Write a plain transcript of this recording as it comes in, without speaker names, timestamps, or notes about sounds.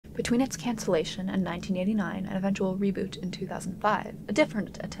Between its cancellation in 1989 and eventual reboot in 2005, a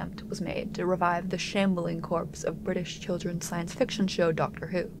different attempt was made to revive the shambling corpse of British children's science fiction show Doctor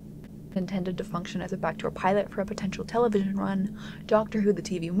Who. Intended to function as a backdoor pilot for a potential television run, Doctor Who the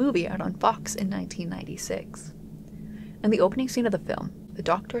TV movie aired on Fox in 1996. In the opening scene of the film, the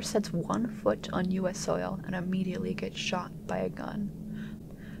Doctor sets one foot on US soil and immediately gets shot by a gun.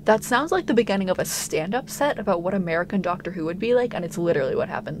 That sounds like the beginning of a stand-up set about what American Doctor Who would be like, and it's literally what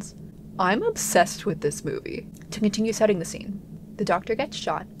happens. I'm obsessed with this movie. To continue setting the scene, the Doctor gets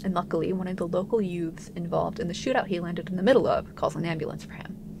shot, and luckily one of the local youths involved in the shootout he landed in the middle of calls an ambulance for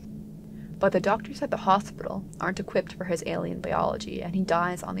him. But the doctors at the hospital aren't equipped for his alien biology, and he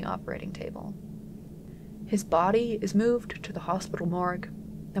dies on the operating table. His body is moved to the hospital morgue.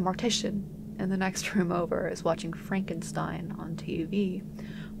 The mortician in the next room over is watching Frankenstein on TV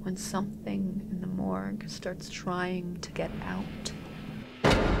when something in the morgue starts trying to get out.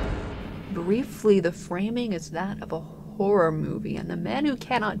 Briefly, the framing is that of a horror movie, and the man who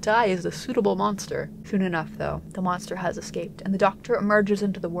cannot die is a suitable monster. Soon enough, though, the monster has escaped, and the Doctor emerges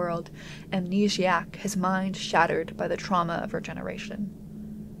into the world, amnesiac, his mind shattered by the trauma of regeneration.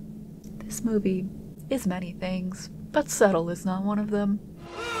 This movie is many things, but subtle is not one of them.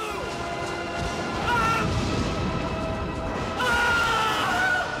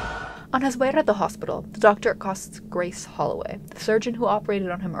 On his way to the hospital, the Doctor accosts Grace Holloway, the surgeon who operated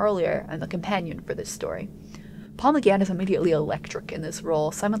on him earlier and the companion for this story. Paul McGann is immediately electric in this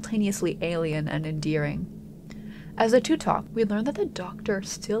role, simultaneously alien and endearing. As the two talk, we learn that the Doctor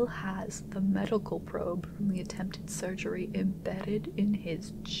still has the medical probe from the attempted surgery embedded in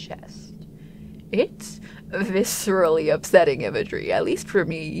his chest. It's viscerally upsetting imagery, at least for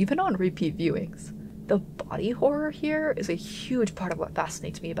me, even on repeat viewings. The body horror here is a huge part of what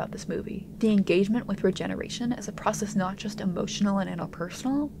fascinates me about this movie. The engagement with regeneration is a process not just emotional and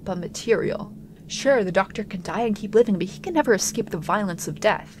interpersonal, but material. Sure, the Doctor can die and keep living, but he can never escape the violence of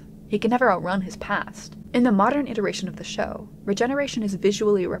death. He can never outrun his past. In the modern iteration of the show, regeneration is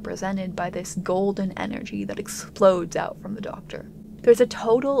visually represented by this golden energy that explodes out from the Doctor. There's a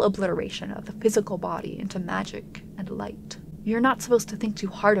total obliteration of the physical body into magic and light. You're not supposed to think too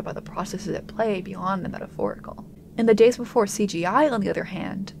hard about the processes at play beyond the metaphorical. In the days before CGI, on the other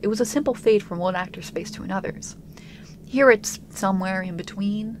hand, it was a simple fade from one actor's face to another's. Here it's somewhere in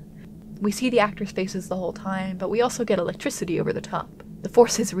between. We see the actors' faces the whole time, but we also get electricity over the top. The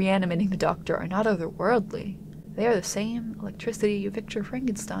forces reanimating the Doctor are not otherworldly. They are the same electricity Victor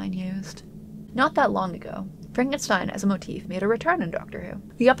Frankenstein used. Not that long ago, Frankenstein as a motif made a return in Doctor Who.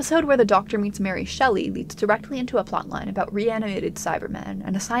 The episode where the Doctor meets Mary Shelley leads directly into a plotline about reanimated Cybermen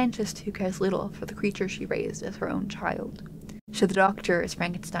and a scientist who cares little for the creature she raised as her own child. So the Doctor is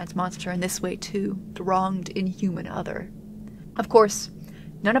Frankenstein's monster in this way too, the wronged, inhuman other. Of course,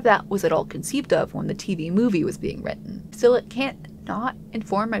 none of that was at all conceived of when the TV movie was being written. Still, it can't not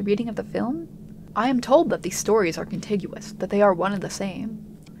inform my reading of the film. I am told that these stories are contiguous, that they are one and the same.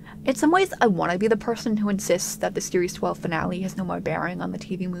 In some ways, I want to be the person who insists that the Series 12 finale has no more bearing on the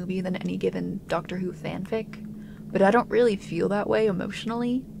TV movie than any given Doctor Who fanfic, but I don't really feel that way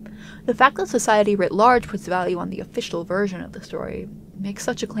emotionally. The fact that society writ large puts value on the official version of the story makes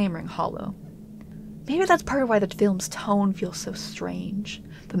such a claim ring hollow. Maybe that's part of why the film's tone feels so strange.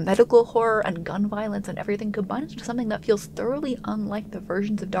 The medical horror and gun violence and everything combines into something that feels thoroughly unlike the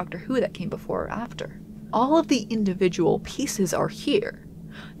versions of Doctor Who that came before or after. All of the individual pieces are here.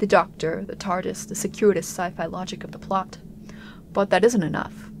 The Doctor, the TARDIS, the circuitous sci-fi logic of the plot. But that isn't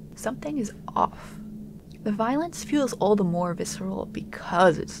enough. Something is off. The violence feels all the more visceral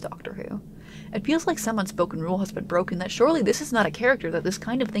because it's Doctor Who. It feels like some unspoken rule has been broken, that surely this is not a character that this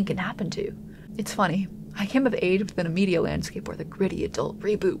kind of thing can happen to. It's funny. I came of age within a media landscape where the gritty adult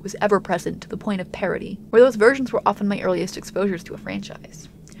reboot was ever present to the point of parody, where those versions were often my earliest exposures to a franchise.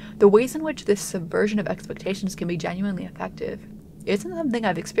 The ways in which this subversion of expectations can be genuinely effective isn't something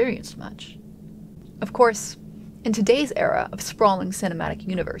I've experienced much. Of course, in today's era of sprawling cinematic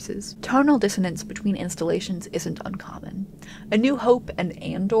universes, tonal dissonance between installations isn't uncommon. A New Hope and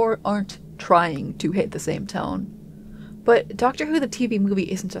Andor aren't trying to hit the same tone. But Doctor Who the TV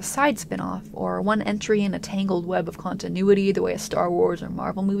movie isn't a side spin-off, or one entry in a tangled web of continuity the way a Star Wars or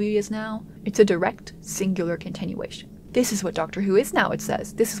Marvel movie is now. It's a direct, singular continuation. This is what Doctor Who is now, it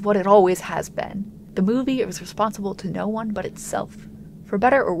says. This is what it always has been. The movie is responsible to no one but itself. For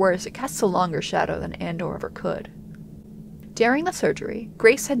better or worse, it casts a longer shadow than Andor ever could. During the surgery,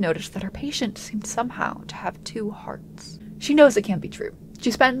 Grace had noticed that her patient seemed somehow to have two hearts. She knows it can't be true.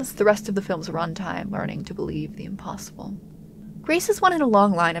 She spends the rest of the film's runtime learning to believe the impossible. Grace is one in a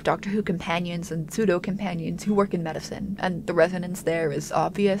long line of Doctor Who companions and pseudo-companions who work in medicine, and the resonance there is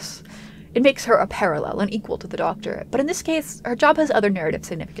obvious. It makes her a parallel and equal to the Doctor, but in this case, her job has other narrative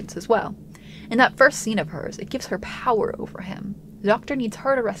significance as well. In that first scene of hers, it gives her power over him. The Doctor needs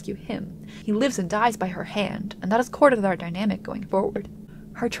her to rescue him. He lives and dies by her hand, and that is core to their dynamic going forward.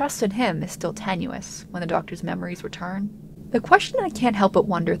 Her trust in him is still tenuous when the Doctor's memories return. The question I can't help but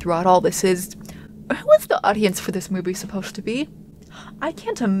wonder throughout all this is, who is the audience for this movie supposed to be? I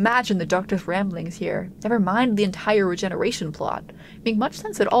can't imagine the Doctor's ramblings here, never mind the entire regeneration plot, make much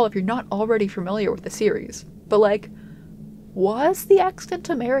sense at all if you're not already familiar with the series. But like, was the extant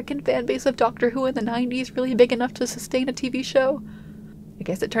American fanbase of Doctor Who in the 90s really big enough to sustain a TV show? I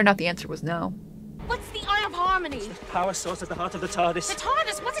guess it turned out the answer was no. What's the Eye of Harmony? It's the power source at the heart of the TARDIS. The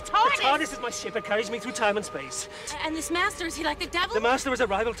TARDIS? What's a TARDIS? The TARDIS is my ship. It carries me through time and space. And this master, is he like the devil? The Master is a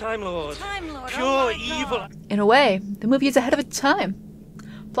rival Time Lord. Time Lord. Pure oh my evil. God. In a way, the movie is ahead of its time.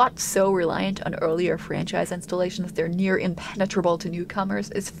 Plot so reliant on earlier franchise installations they're near impenetrable to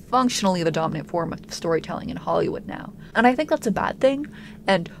newcomers is functionally the dominant form of storytelling in Hollywood now. And I think that's a bad thing,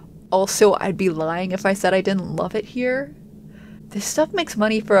 and also I'd be lying if I said I didn't love it here. This stuff makes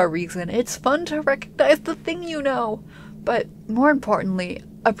money for a reason. It's fun to recognize the thing you know. But more importantly,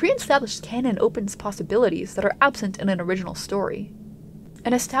 a pre-established canon opens possibilities that are absent in an original story.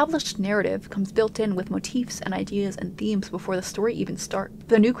 An established narrative comes built in with motifs and ideas and themes before the story even starts, for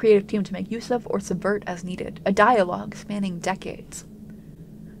the new creative team to make use of or subvert as needed, a dialogue spanning decades.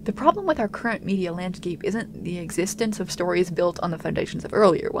 The problem with our current media landscape isn't the existence of stories built on the foundations of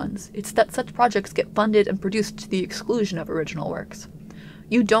earlier ones, it's that such projects get funded and produced to the exclusion of original works.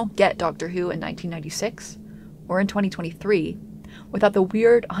 You don't get Doctor Who in 1996, or in 2023, without the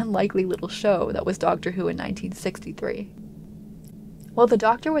weird, unlikely little show that was Doctor Who in 1963. While the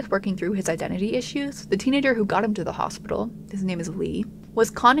Doctor was working through his identity issues, the teenager who got him to the hospital, his name is Lee,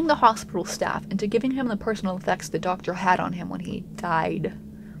 was conning the hospital staff into giving him the personal effects the Doctor had on him when he died.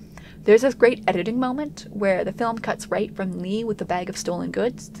 There's this great editing moment where the film cuts right from Lee with the bag of stolen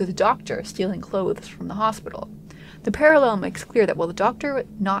goods to the Doctor stealing clothes from the hospital. The parallel makes clear that while the Doctor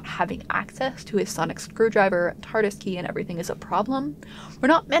not having access to his sonic screwdriver, TARDIS key, and everything is a problem, we're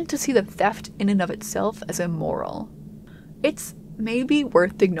not meant to see the theft in and of itself as immoral. It's maybe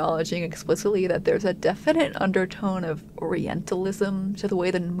worth acknowledging explicitly that there's a definite undertone of Orientalism to the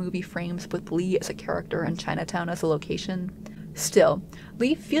way the movie frames with Lee as a character and Chinatown as a location. Still,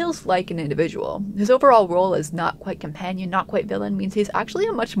 Lee feels like an individual. His overall role as not quite companion, not quite villain means he's actually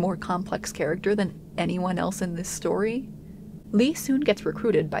a much more complex character than anyone else in this story. Lee soon gets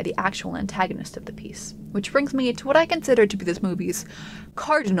recruited by the actual antagonist of the piece, which brings me to what I consider to be this movie's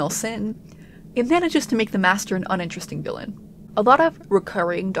cardinal sin. It manages to make the Master an uninteresting villain. A lot of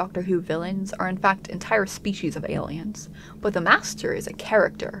recurring Doctor Who villains are in fact entire species of aliens, but the Master is a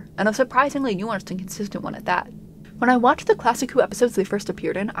character, and a surprisingly nuanced and consistent one at that. When I watched the classic Who episodes they first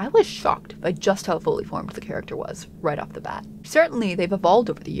appeared in, I was shocked by just how fully formed the character was, right off the bat. Certainly, they've evolved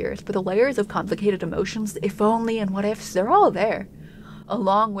over the years, but the layers of complicated emotions, if only and what ifs, they're all there,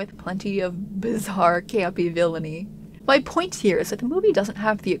 along with plenty of bizarre, campy villainy. My point here is that the movie doesn't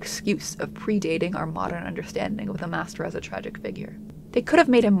have the excuse of predating our modern understanding of the Master as a tragic figure. They could have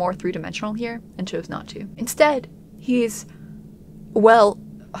made him more three-dimensional here, and chose not to. Instead, he's, well,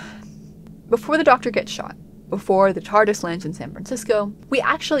 before the Doctor gets shot, before the TARDIS lands in San Francisco, we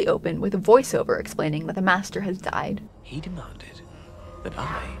actually open with a voiceover explaining that the Master has died. He demanded that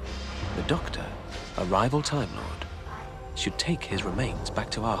I, the Doctor, a rival Time Lord, should take his remains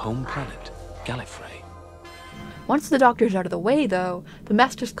back to our home planet, Gallifrey. Once the Doctor's out of the way, though, the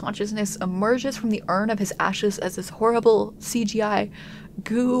Master's consciousness emerges from the urn of his ashes as this horrible CGI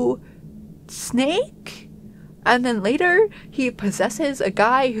goo snake? And then later, he possesses a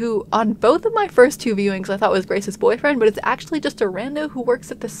guy who, on both of my first two viewings, I thought was Grace's boyfriend, but it's actually just a rando who works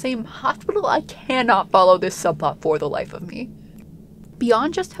at the same hospital. I cannot follow this subplot for the life of me.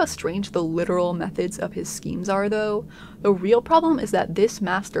 Beyond just how strange the literal methods of his schemes are, though, the real problem is that this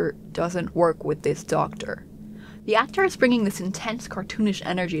Master doesn't work with this Doctor. The actor is bringing this intense, cartoonish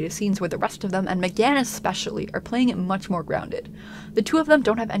energy to scenes where the rest of them, and McGann especially, are playing it much more grounded. The two of them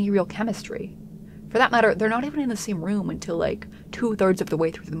don't have any real chemistry. For that matter, they're not even in the same room until like 2/3 of the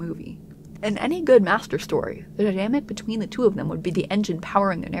way through the movie. In any good Master story, the dynamic between the two of them would be the engine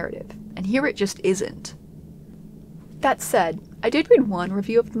powering the narrative, and here it just isn't. That said, I did read one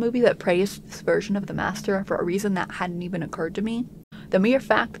review of the movie that praised this version of the Master for a reason that hadn't even occurred to me: the mere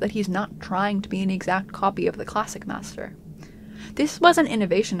fact that he's not trying to be an exact copy of the classic Master. This was an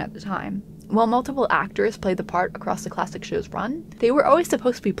innovation at the time. While multiple actors played the part across the classic show's run, they were always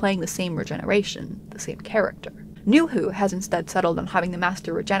supposed to be playing the same regeneration, the same character. New Who has instead settled on having the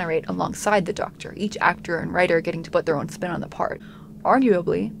Master regenerate alongside the Doctor, each actor and writer getting to put their own spin on the part.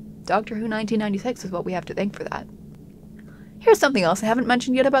 Arguably, Doctor Who 1996 is what we have to thank for that. Here's something else I haven't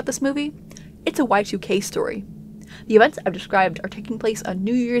mentioned yet about this movie. It's a Y2K story. The events I've described are taking place on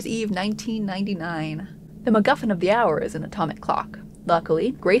New Year's Eve 1999. The MacGuffin of the hour is an atomic clock.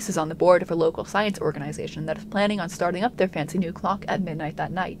 Luckily, Grace is on the board of a local science organization that is planning on starting up their fancy new clock at midnight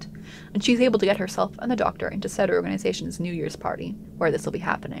that night, and she's able to get herself and the Doctor into said organization's New Year's party, where this will be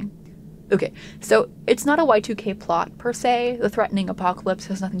happening. Okay, so it's not a Y2K plot per se. The threatening apocalypse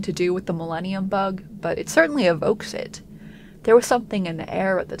has nothing to do with the Millennium Bug, but it certainly evokes it. There was something in the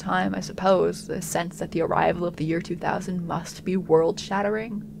air at the time, I suppose, the sense that the arrival of the year 2000 must be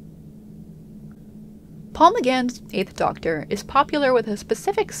world-shattering. Paul McGann's Eighth Doctor is popular with a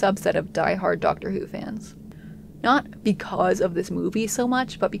specific subset of die-hard Doctor Who fans. Not because of this movie so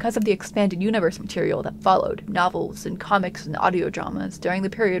much, but because of the expanded universe material that followed, novels and comics and audio dramas, during the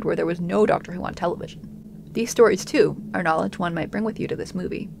period where there was no Doctor Who on television. These stories, too, are knowledge one might bring with you to this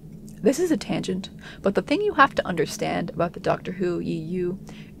movie. This is a tangent, but the thing you have to understand about the Doctor Who EU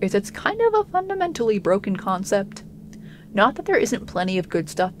is it's kind of a fundamentally broken concept. Not that there isn't plenty of good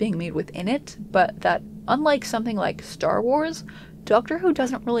stuff being made within it, but that, unlike something like Star Wars, Doctor Who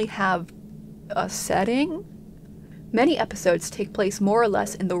doesn't really have a setting. Many episodes take place more or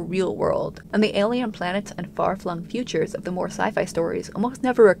less in the real world, and the alien planets and far-flung futures of the more sci-fi stories almost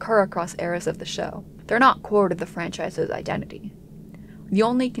never occur across eras of the show. They're not core to the franchise's identity. The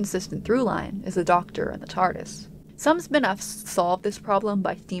only consistent through line is the Doctor and the TARDIS. Some spin-offs solve this problem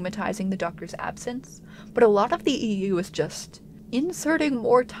by thematizing the Doctor's absence, but a lot of the EU is just inserting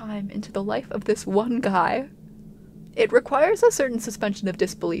more time into the life of this one guy. It requires a certain suspension of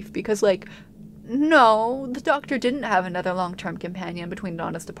disbelief because, no, the Doctor didn't have another long-term companion between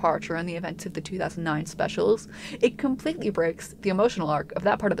Donna's departure and the events of the 2009 specials. It completely breaks the emotional arc of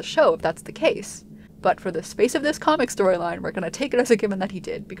that part of the show if that's the case. But for the space of this comic storyline, we're going to take it as a given that he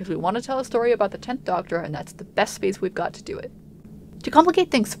did, because we want to tell a story about the 10th Doctor, and that's the best space we've got to do it. To complicate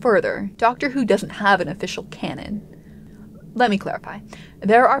things further, Doctor Who doesn't have an official canon. Let me clarify.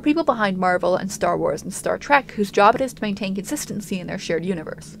 There are people behind Marvel and Star Wars and Star Trek whose job it is to maintain consistency in their shared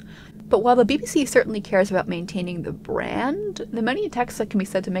universe. But while the BBC certainly cares about maintaining the brand, the many texts that can be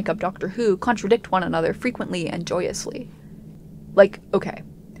said to make up Doctor Who contradict one another frequently and joyously. Okay.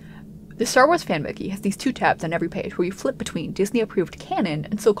 The Star Wars fan wiki has these two tabs on every page where you flip between Disney-approved canon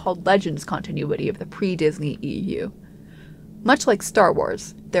and so-called Legends continuity of the pre-Disney EU. Much like Star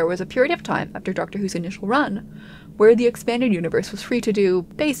Wars, there was a period of time after Doctor Who's initial run where the expanded universe was free to do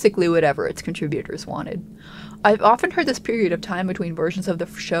basically whatever its contributors wanted. I've often heard this period of time between versions of the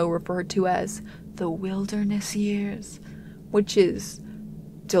show referred to as the wilderness years, which is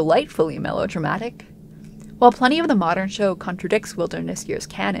delightfully melodramatic. While plenty of the modern show contradicts Wilderness Years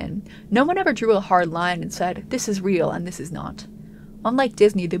canon, no one ever drew a hard line and said, this is real and this is not. Unlike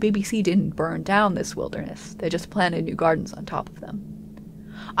Disney, the BBC didn't burn down this wilderness, they just planted new gardens on top of them.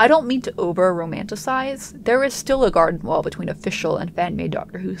 I don't mean to over-romanticize, there is still a garden wall between official and fan-made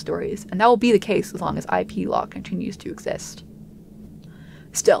Doctor Who stories, and that will be the case as long as IP law continues to exist.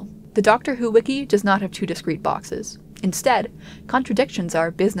 Still, the Doctor Who wiki does not have two discrete boxes. Instead, contradictions are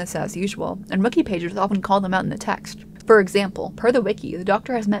business as usual, and wiki pages often call them out in the text. For example, per the wiki, the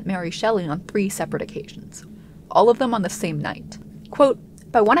Doctor has met Mary Shelley on 3 separate occasions, all of them on the same night. Quote,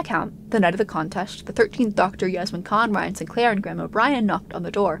 by one account, the night of the contest, the 13th Doctor, Yasmin Khan, Ryan Sinclair, and Graham O'Brien knocked on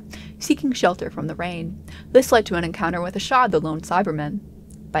the door, seeking shelter from the rain. This led to an encounter with Ashad, the lone Cyberman.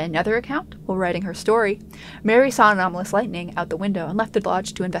 By another account, while writing her story, Mary saw anomalous lightning out the window and left the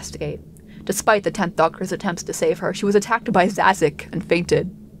lodge to investigate. Despite the 10th Doctor's attempts to save her, she was attacked by Zazik and fainted.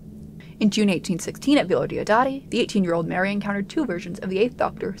 In June 1816 at Villa Diodati, the 18-year-old Mary encountered 2 versions of the 8th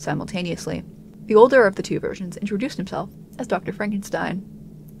Doctor simultaneously. The older of the 2 versions introduced himself as Dr. Frankenstein.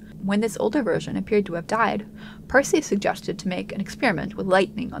 When this older version appeared to have died, Percy suggested to make an experiment with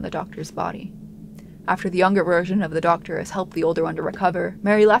lightning on the Doctor's body. After the younger version of the Doctor has helped the older one to recover,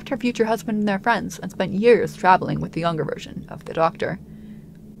 Mary left her future husband and their friends and spent years traveling with the younger version of the Doctor.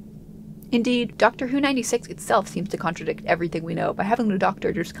 Indeed, Doctor Who 96 itself seems to contradict everything we know by having the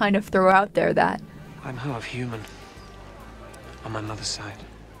Doctor just kind of throw out there that I'm half human. On my mother's side.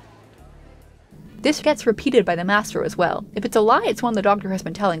 This gets repeated by the Master as well. If it's a lie, it's one the Doctor has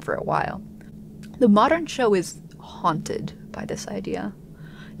been telling for a while. The modern show is haunted by this idea.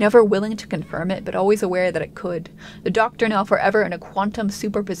 Never willing to confirm it, but always aware that it could. The Doctor now forever in a quantum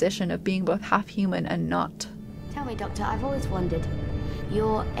superposition of being both half human and not. Tell me, Doctor, I've always wondered.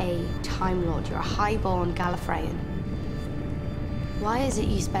 You're a Time Lord, you're a high-born Gallifreyan. Why is it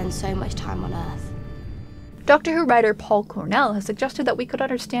you spend so much time on Earth? Doctor Who writer Paul Cornell has suggested that we could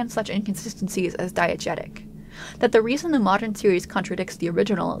understand such inconsistencies as diegetic. That the reason the modern series contradicts the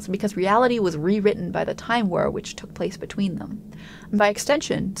original is because reality was rewritten by the time war which took place between them. And by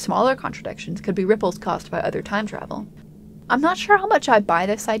extension, smaller contradictions could be ripples caused by other time travel. I'm not sure how much I buy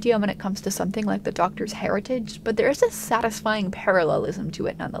this idea when it comes to something like the Doctor's heritage, but there is a satisfying parallelism to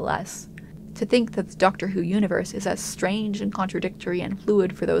it nonetheless. To think that the Doctor Who universe is as strange and contradictory and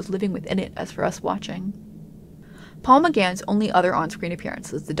fluid for those living within it as for us watching. Paul McGann's only other on-screen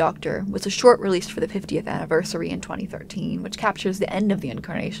appearance as the Doctor was a short released for the 50th anniversary in 2013, which captures the end of the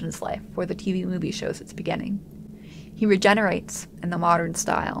Incarnation's life, where the TV movie shows its beginning. He regenerates in the modern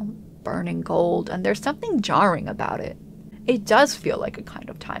style, burning gold, and there's something jarring about it. It does feel like a kind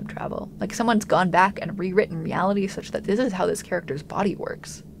of time travel, like someone's gone back and rewritten reality such that this is how this character's body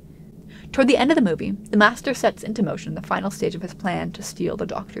works. Toward the end of the movie, the Master sets into motion the final stage of his plan to steal the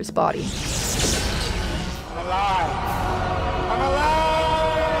Doctor's body. I'm alive! I'm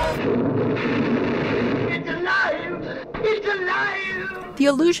alive! It's alive! It's alive! The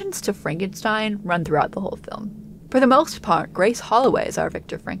allusions to Frankenstein run throughout the whole film. For the most part, Grace Holloway is our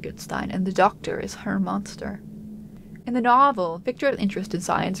Victor Frankenstein, and the Doctor is her monster. In the novel, Victor's interest in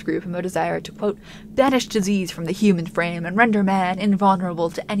science grew from a desire to, quote, banish disease from the human frame and render man invulnerable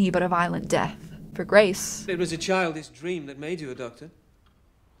to any but a violent death. For Grace, it was a childish dream that made you a doctor.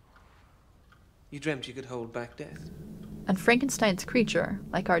 You dreamt you could hold back death. And Frankenstein's creature,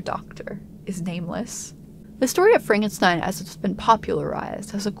 like our Doctor, is nameless. The story of Frankenstein as it's been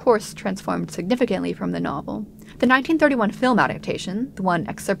popularized has of course transformed significantly from the novel. The 1931 film adaptation, the one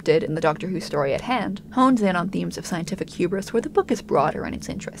excerpted in the Doctor Who story at hand, hones in on themes of scientific hubris where the book is broader in its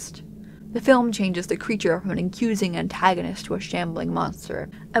interest. The film changes the creature from an accusing antagonist to a shambling monster.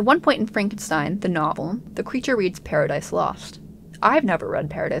 At one point in Frankenstein, the novel, the creature reads Paradise Lost. I've never read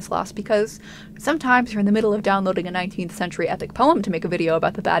Paradise Lost because sometimes you're in the middle of downloading a 19th century epic poem to make a video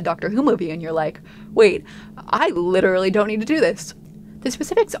about the bad Doctor Who movie and you're like, wait, I literally don't need to do this. The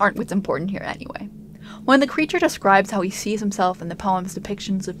specifics aren't what's important here anyway. When the creature describes how he sees himself in the poem's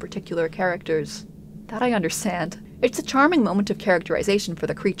depictions of particular characters, that I understand. It's a charming moment of characterization for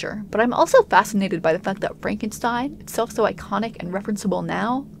the creature, but I'm also fascinated by the fact that Frankenstein, itself so iconic and referenceable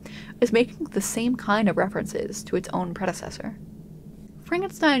now, is making the same kind of references to its own predecessor.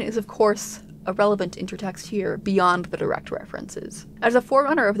 Frankenstein is, of course, a relevant intertext here beyond the direct references. As a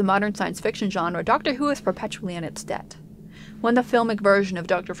forerunner of the modern science fiction genre, Doctor Who is perpetually in its debt. When the filmic version of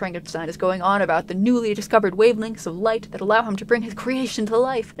Dr. Frankenstein is going on about the newly discovered wavelengths of light that allow him to bring his creation to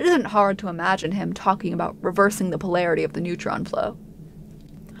life, it isn't hard to imagine him talking about reversing the polarity of the neutron flow.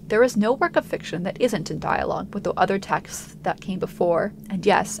 There is no work of fiction that isn't in dialogue with the other texts that came before, and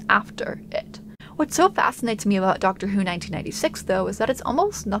yes, after it. What so fascinates me about Doctor Who 1996, though, is that it's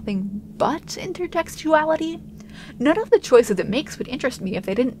almost nothing but intertextuality. None of the choices it makes would interest me if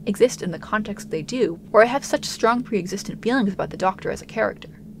they didn't exist in the context they do, or I have such strong pre-existent feelings about the Doctor as a character.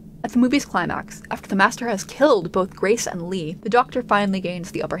 At the movie's climax, after the Master has killed both Grace and Lee, the Doctor finally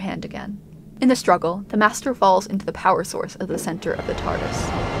gains the upper hand again. In the struggle, the Master falls into the power source at the center of the TARDIS.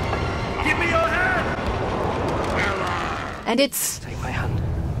 Give me your hand! And it's... Take my hand.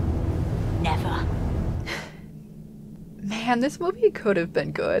 Never. Man, this movie could have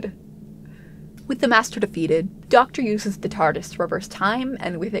been good. With the Master defeated, the Doctor uses the TARDIS to reverse time,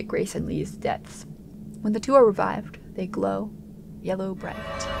 and with it Grace and Lee's deaths. When the two are revived, they glow yellow bright.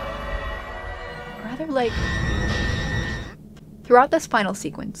 Rather like... Throughout this final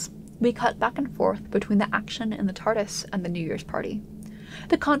sequence, we cut back and forth between the action in the TARDIS and the New Year's party.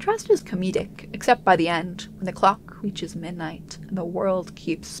 The contrast is comedic, except by the end, when the clock reaches midnight and the world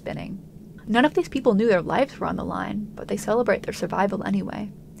keeps spinning. None of these people knew their lives were on the line, but they celebrate their survival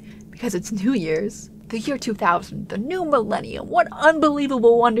anyway. Because it's New Year's, the year 2000, the new millennium, what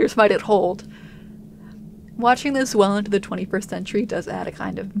unbelievable wonders might it hold? Watching this well into the 21st century does add a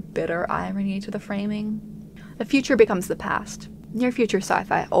kind of bitter irony to the framing. The future becomes the past. Near-future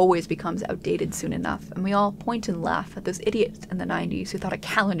sci-fi always becomes outdated soon enough, and we all point and laugh at those idiots in the 90s who thought a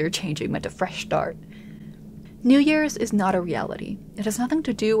calendar changing meant a fresh start. New Year's is not a reality. It has nothing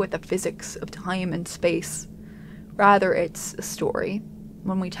to do with the physics of time and space. Rather, it's a story,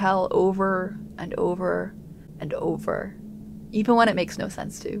 one we tell over and over and over, even when it makes no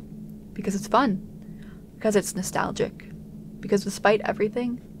sense to. Because it's fun. Because it's nostalgic. Because despite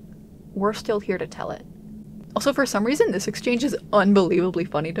everything, we're still here to tell it. Also, for some reason, this exchange is unbelievably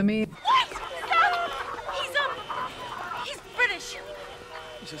funny to me. What? He's British.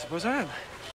 Yes, I suppose I am.